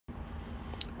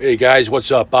Hey guys,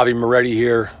 what's up? Bobbymoretti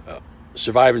here.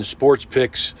 Surviving Sports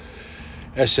Picks,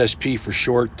 SSP for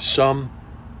short.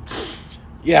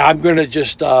 Yeah, I'm gonna I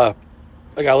got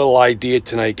a little idea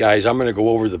tonight, guys. I'm gonna go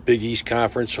over the Big East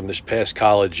Conference from this past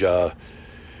college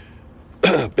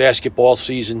basketball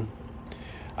season.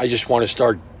 I just want to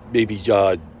start maybe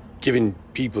giving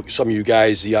people, some of you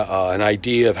guys, an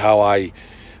idea of how I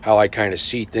kind of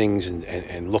see things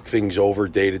and look things over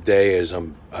day to day as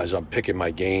I'm picking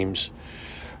my games.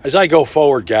 As I go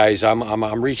forward, guys,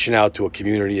 I'm reaching out to a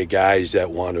community of guys that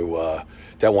want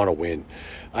to win.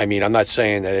 I mean, I'm not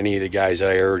saying that any of the guys that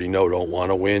I already know don't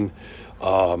want to win.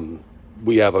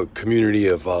 We have a community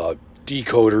of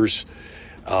decoders.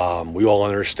 We all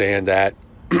understand that.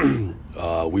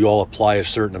 We all apply a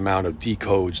certain amount of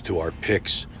decodes to our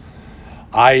picks.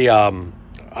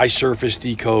 I surface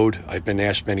decode. I've been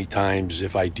asked many times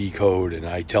if I decode, and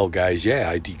I tell guys,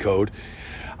 yeah, I decode.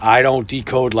 I don't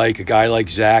decode like a guy like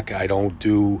Zach. I don't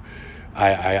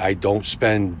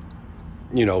spend,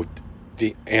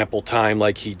 the ample time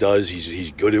like he does.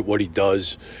 He's good at what he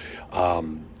does.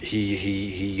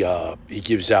 He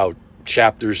gives out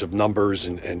chapters of numbers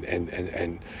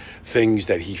and things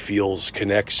that he feels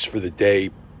connects for the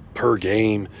day per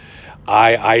game.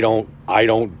 I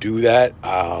don't do that.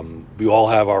 We all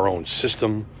have our own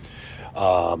system.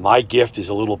 My gift is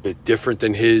a little bit different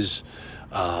than his.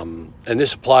 And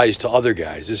this applies to other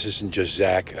guys. This isn't just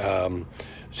Zach.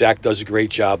 Zach does a great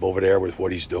job over there with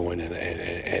what he's doing,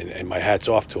 and my hat's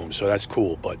off to him. So that's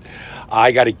cool. But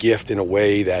I got a gift in a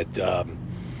way that,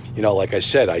 like I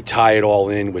said, I tie it all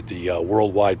in with the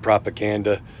worldwide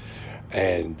propaganda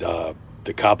and the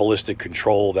Kabbalistic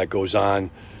control that goes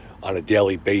on a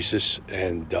daily basis,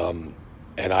 and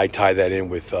I tie that in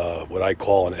with what I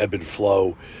call an ebb and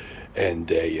flow and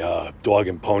a dog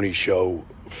and pony show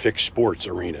fixed sports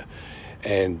arena.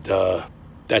 And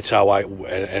that's how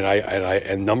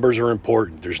and numbers are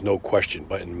important, there's no question,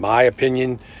 but in my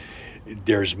opinion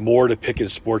there's more to picking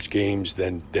sports games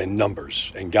than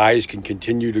numbers. And guys can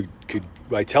continue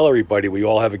I tell everybody we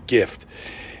all have a gift,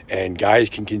 and guys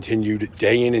can continue to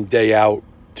day in and day out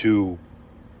to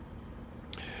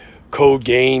code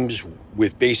games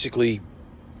with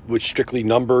strictly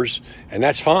numbers, and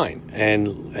that's fine. And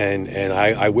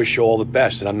I wish you all the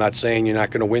best. And I'm not saying you're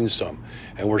not going to win some,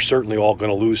 and we're certainly all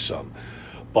going to lose some.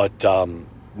 But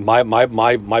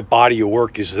my body of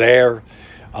work is there,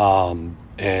 and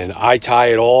I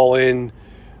tie it all in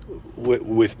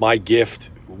with my gift,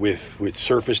 with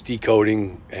surface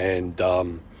decoding and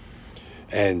the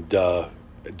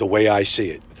way I see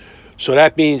it. So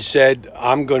that being said,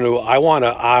 I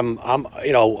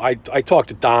talked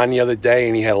to Don the other day,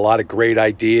 and he had a lot of great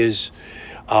ideas.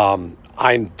 I'm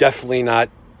definitely not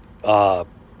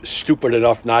stupid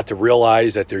enough not to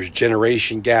realize that there's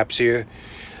generation gaps here.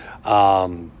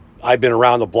 I've been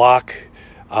around the block.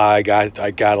 I got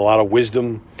a lot of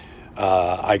wisdom.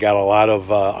 I got a lot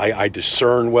of, I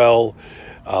discern well.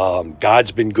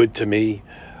 God's been good to me.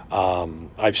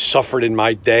 I've suffered in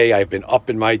my day. I've been up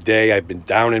in my day. I've been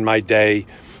down in my day.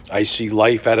 I see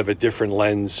life out of a different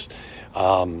lens.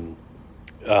 And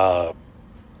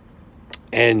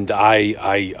I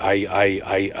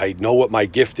know what my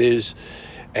gift is,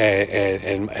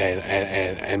 and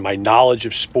my knowledge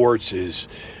of sports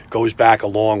goes back a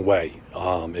long way.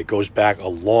 It goes back a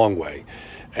long way,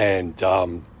 and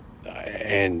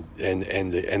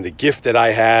the gift that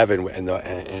I have and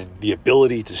the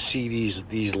ability to see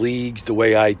these leagues the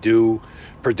way I do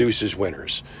produces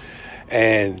winners.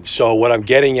 And so what I'm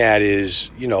getting at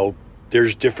is,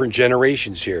 there's different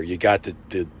generations here. You got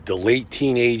the late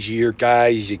teenage year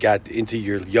guys, you got into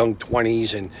your young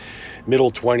 20s and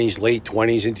middle 20s, late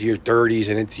 20s, into your 30s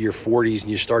and into your 40s,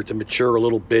 and you start to mature a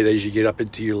little bit as you get up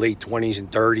into your late 20s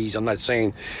and 30s. I'm not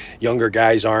saying younger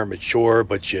guys aren't mature,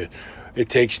 but it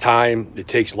takes time, it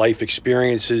takes life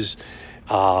experiences,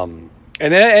 and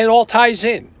it all ties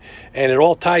in,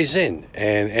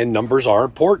 and numbers are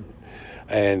important,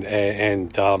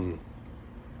 and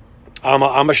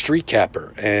I'm a street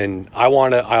capper, and I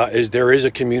want to. There is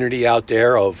a community out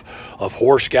there of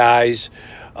horse guys,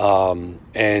 and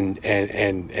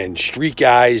street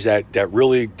guys that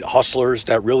really hustlers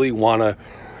that really want to,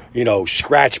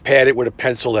 scratch pad it with a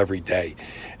pencil every day.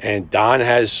 And Don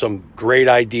has some great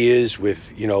ideas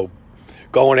with,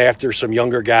 going after some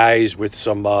younger guys with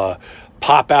some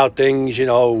pop out things,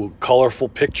 colorful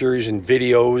pictures and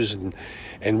videos,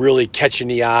 and really catching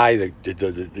the eye,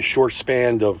 the short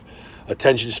span of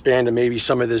attention span to maybe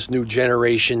some of this new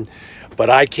generation. But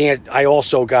I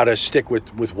also got to stick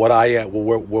with what I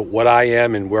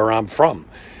am and where I'm from.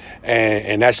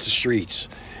 And that's the streets.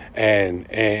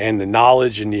 and the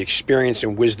knowledge and the experience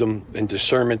and wisdom and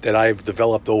discernment that I've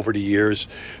developed over the years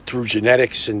through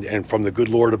genetics and from the good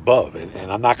Lord above.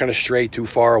 And I'm not going to stray too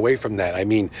far away from that. I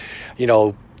mean, you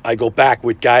know, I go back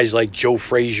with guys like Joe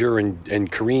Frazier and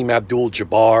Kareem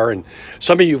Abdul-Jabbar, and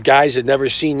some of you guys have never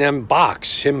seen him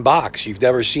box. You've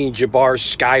never seen Jabbar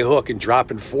sky hook and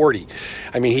dropping 40.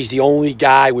 I mean, he's the only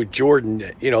guy with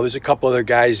Jordan. You know, there's a couple other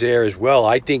guys there as well.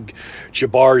 I think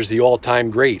Jabbar is the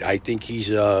all-time great. I think he's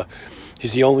the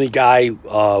only guy,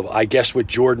 I guess, with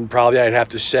Jordan, probably, I'd have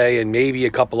to say, and maybe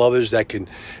a couple others that can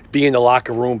be in the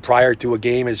locker room prior to a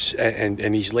game,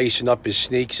 and he's lacing up his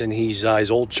sneaks, and he's his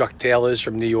old Chuck Taylors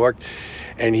from New York,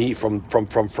 and he from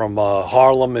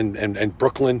Harlem and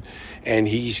Brooklyn, and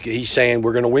he's saying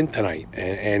we're going to win tonight,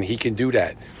 and he can do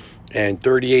that, and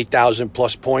 38,000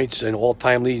 plus points and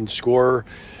all-time leading scorer.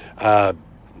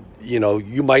 You know,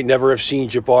 you might never have seen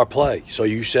Jabbar play. So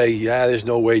you say, yeah, there's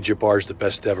no way Jabbar's the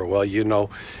best ever. Well, you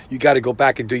know, you got to go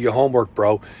back and do your homework,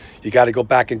 bro. You got to go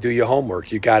back and do your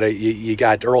homework. You got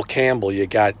Earl Campbell. You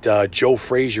got Joe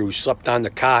Frazier, who slept on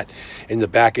the cot in the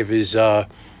back of his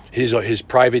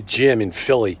private gym in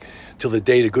Philly till the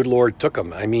day the good Lord took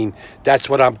him. I mean, that's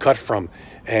what I'm cut from.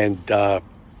 And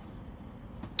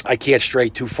I can't stray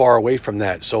too far away from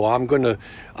that. So I'm gonna,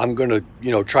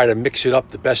 you know, try to mix it up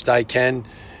the best I can,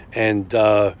 and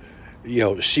you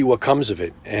know, see what comes of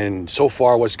it. And so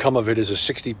far, what's come of it is a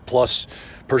 60+%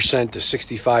 to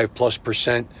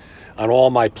 65+% on all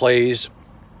my plays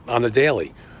on the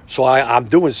daily. So I'm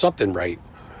doing something right.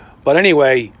 But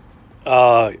anyway,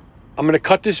 I'm going to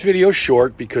cut this video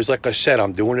short because, like I said,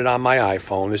 I'm doing it on my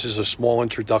iPhone. This is a small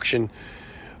introduction.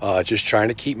 Just trying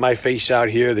to keep my face out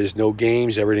here. There's no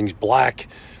games. Everything's black.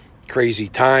 Crazy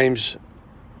times.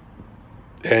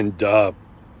 And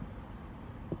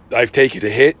I've taken a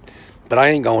hit, but I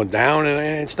ain't going down, and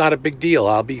it's not a big deal.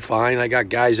 I'll be fine. I got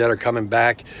guys that are coming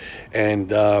back, and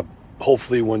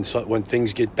hopefully when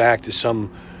things get back to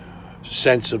some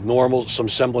sense of normal, some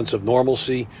semblance of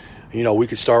normalcy, you know, we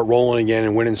could start rolling again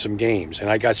and winning some games. And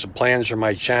I got some plans for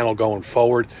my channel going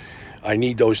forward. I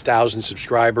need those 1,000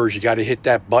 subscribers. You got to hit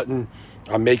that button.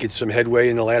 I'm making some headway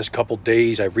in the last couple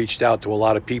days. I've reached out to a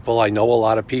lot of people. I know a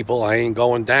lot of people. I ain't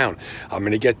going down. I'm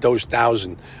going to get those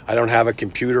 1,000. I don't have a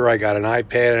computer. I got an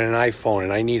iPad and an iPhone,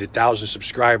 and I need 1,000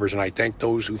 subscribers, and I thank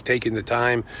those who've taken the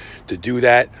time to do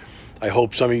that. I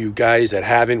hope some of you guys that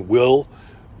haven't will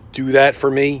do that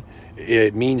for me.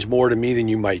 It means more to me than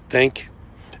you might think,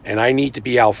 and I need to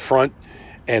be out front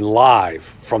and live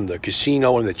from the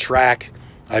casino and the track.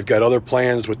 I've got other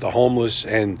plans with the homeless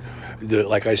and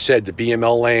like I said, the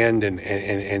BML land and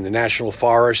the National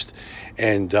Forest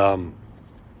and the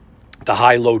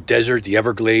high-low desert, the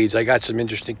Everglades. I got some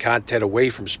interesting content away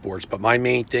from sports, but my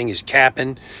main thing is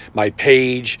capping my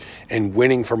page and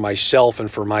winning for myself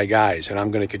and for my guys, and I'm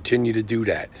going to continue to do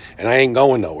that, and I ain't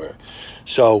going nowhere.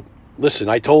 So listen,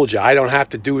 I told you, I don't have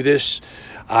to do this.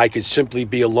 I could simply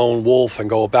be a lone wolf and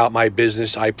go about my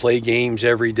business. I play games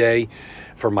every day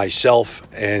for myself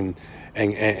and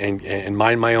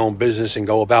mind my own business and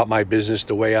go about my business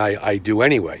the way I do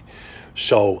anyway.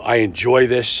 So I enjoy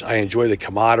this. I enjoy the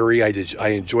camaraderie. I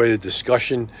enjoy the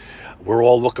discussion. We're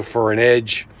all looking for an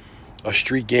edge. A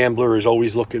street gambler is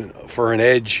always looking for an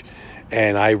edge,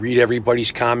 and I read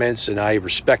everybody's comments and I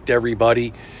respect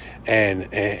everybody,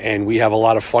 and we have a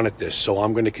lot of fun at this. So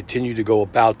I'm going to continue to go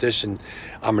about this, and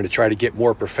I'm going to try to get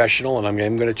more professional, and I'm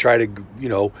going to try to, you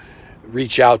know,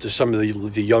 reach out to some of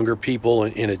the younger people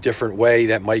in a different way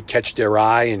that might catch their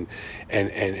eye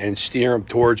and steer them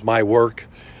towards my work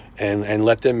and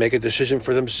let them make a decision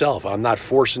for themselves. I'm not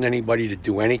forcing anybody to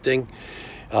do anything.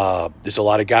 There's a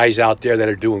lot of guys out there that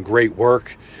are doing great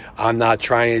work. I'm not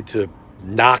trying to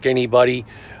knock anybody.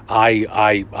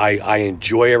 I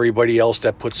enjoy everybody else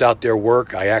that puts out their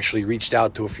work. I actually reached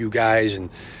out to a few guys and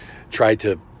tried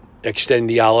to extend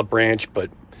the olive branch, but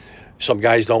some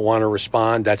guys don't want to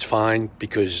respond. That's fine,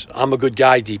 because I'm a good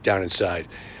guy deep down inside.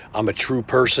 I'm a true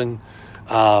person.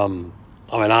 I'm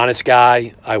an honest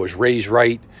guy. I was raised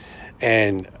right,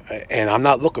 and I'm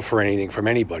not looking for anything from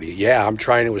anybody. Yeah, I'm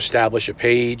trying to establish a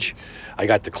page. I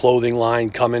got the clothing line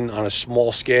coming on a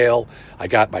small scale. I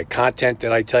got my content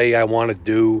that I tell you I want to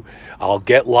do. I'll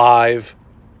get live.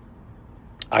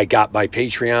 I got my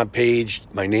Patreon page.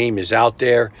 My name is out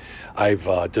there.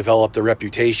 I've developed a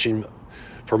reputation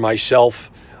for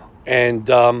myself, and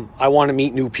I want to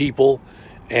meet new people,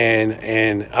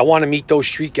 and I want to meet those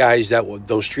street guys,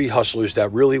 those street hustlers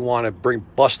that really want to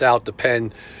bust out the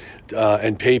pen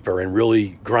and paper and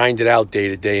really grind it out day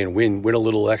to day and win a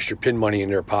little extra pin money in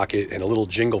their pocket and a little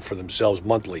jingle for themselves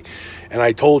monthly. And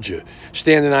I told you,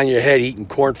 standing on your head eating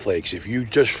cornflakes, if you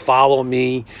just follow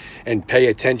me and pay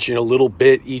attention a little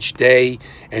bit each day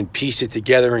and piece it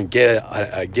together and get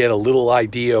a little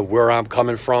idea of where I'm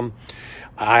coming from,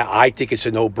 I think it's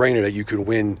a no-brainer that you could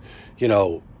win, you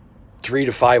know, $300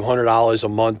 to $500 a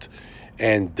month,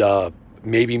 and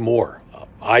maybe more.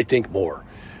 I think more.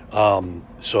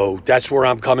 So that's where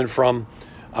I'm coming from.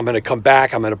 I'm going to come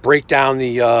back. I'm going to break down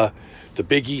the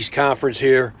Big East Conference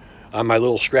here on my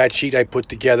little scratch sheet I put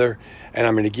together, and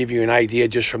I'm going to give you an idea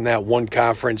just from that one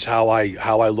conference how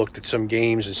I looked at some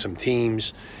games and some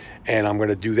teams, and I'm going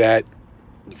to do that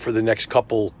for the next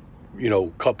couple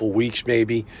weeks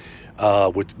maybe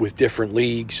with different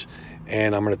leagues,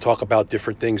 and I'm going to talk about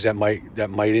different things that might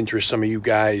interest some of you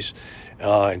guys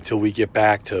until we get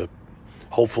back to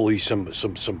hopefully some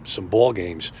ball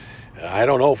games. I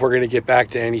don't know if we're going to get back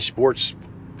to any sports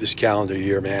this calendar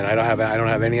year, man. I don't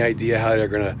have any idea how they're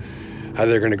gonna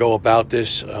go about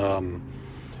this, but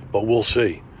we'll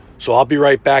see. So I'll be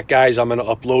right back, guys. I'm going to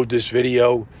upload this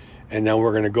video, and then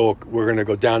we're going to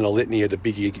go down the litany of the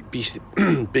Big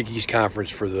East Conference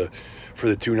for the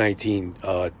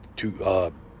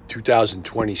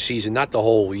 2020 season. Not the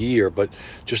whole year, but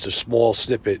just a small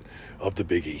snippet of the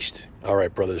Big East. All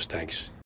right, brothers. Thanks.